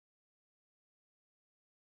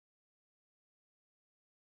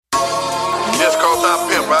because I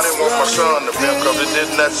pimp. I didn't want my son to pimp because it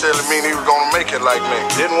didn't necessarily mean he was going to make it like me.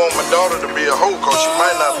 Didn't want my daughter to be a hoe because she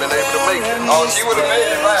might not have been able to make it. Oh, she would have made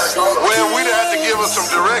it right. Well, we'd have to give her some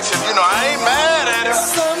direction. You know, I ain't mad at him.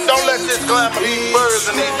 Don't let this glamour, these birds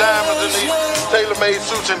and these diamonds and these tailor-made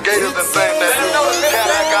suits and gators and things that cat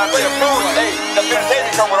I got there. Hey, the temptation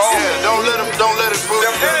come with all this. Yeah, don't let it fool you,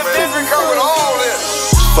 man. The temptation come with all this.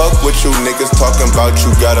 Fuck what you niggas talking about, you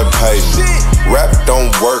gotta pay me. Rap don't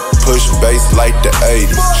work, push bass like the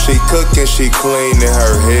 80s. She cooking, she clean, and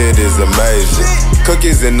her head is amazing.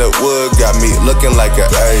 Cookies in the wood got me looking like an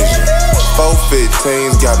Asian.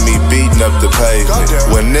 415s got me beating up the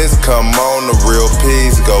pavement. When this come on, the real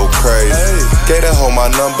P's go crazy. Gave that hoe my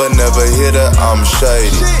number, never hit her, I'm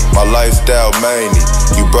shady. My lifestyle mania,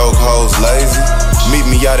 you broke hoes lazy. Meet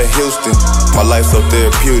me out of Houston, my life so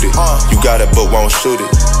therapeutic. You got it but won't shoot it.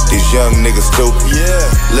 These young niggas stupid.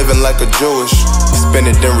 Living like a Jewish, spend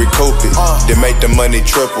it then recoup it. Then make the money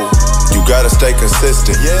triple. You gotta stay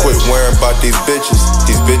consistent. Quit worrying about these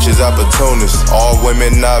bitches opportunists. All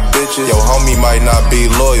women not bitches. Yo homie might not be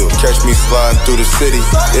loyal. Catch me sliding through the city,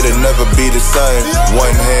 it'll never be the same.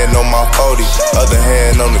 One hand on my 40, other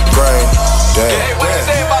hand on the grain. Damn. Hey, what you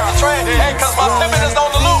say about the train? Hey, cause my pimpin' is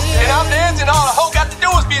on the loop, and I'm the engine. All the hoe got to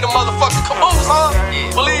do is be the motherfucking caboose, huh?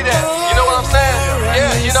 Believe that. You know what I'm saying?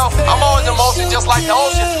 Yeah, you know, I'm always in motion just like the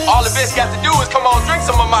ocean. All the bitch got to do is come on, drink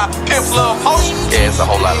some of my pimp love potion. Yeah, it's a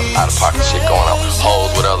whole lot of out-of-pocket shit going on.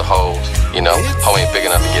 Hoes with other hoes, you know. Hoe ain't big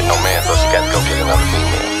enough to get no man, so she got to go get another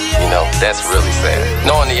female. You know, that's really sad.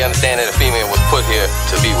 Knowing the understanding that a female was put here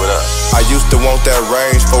to be with us. I used to want that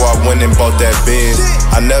range before I went and bought that Benz.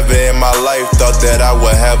 I never in my life thought that I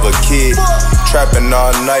would have a kid. Trapping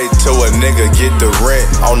all night till a nigga get the rent.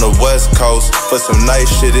 On the West Coast, for some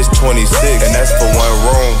nice shit, it's 26. And that's for one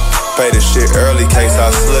room. Pay the shit early, case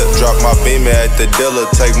I slip. Drop my Beamer at the dealer,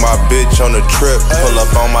 take my bitch on a trip. Pull up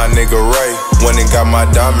on my nigga Ray, went and got my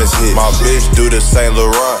diamonds hit. My bitch do the Saint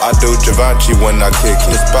Laurent, I do Givenchy when I kick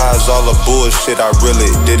it. Despise all the bullshit, I really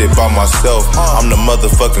did it by myself. I'm the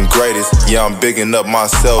motherfucking greatest, yeah, I'm bigging up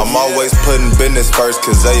myself. I'm always putting business first,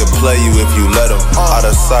 cause they'll play you if you let them. Out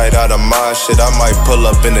of sight, out of mind, shit, I might pull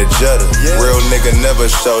up in a Jetta. Real nigga never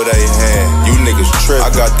show they hand, you niggas trip. I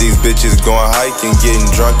got these bitches going hiking, getting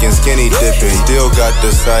drunk and skinny dipping. Still got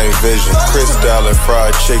the same vision. Crystal and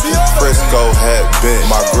fried chicken. Frisco hat bent.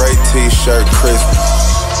 My gray t-shirt crispy.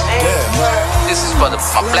 This is for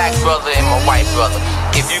my black brother and my white brother.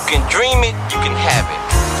 If you can dream it, you can have it.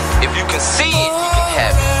 If you can see it, you can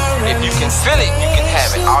have it. If you can feel it, you can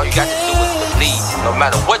have it. All you got to do is believe. No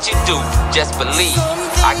matter what you do, just believe.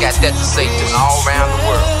 I got that to say to all around the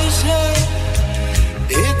world.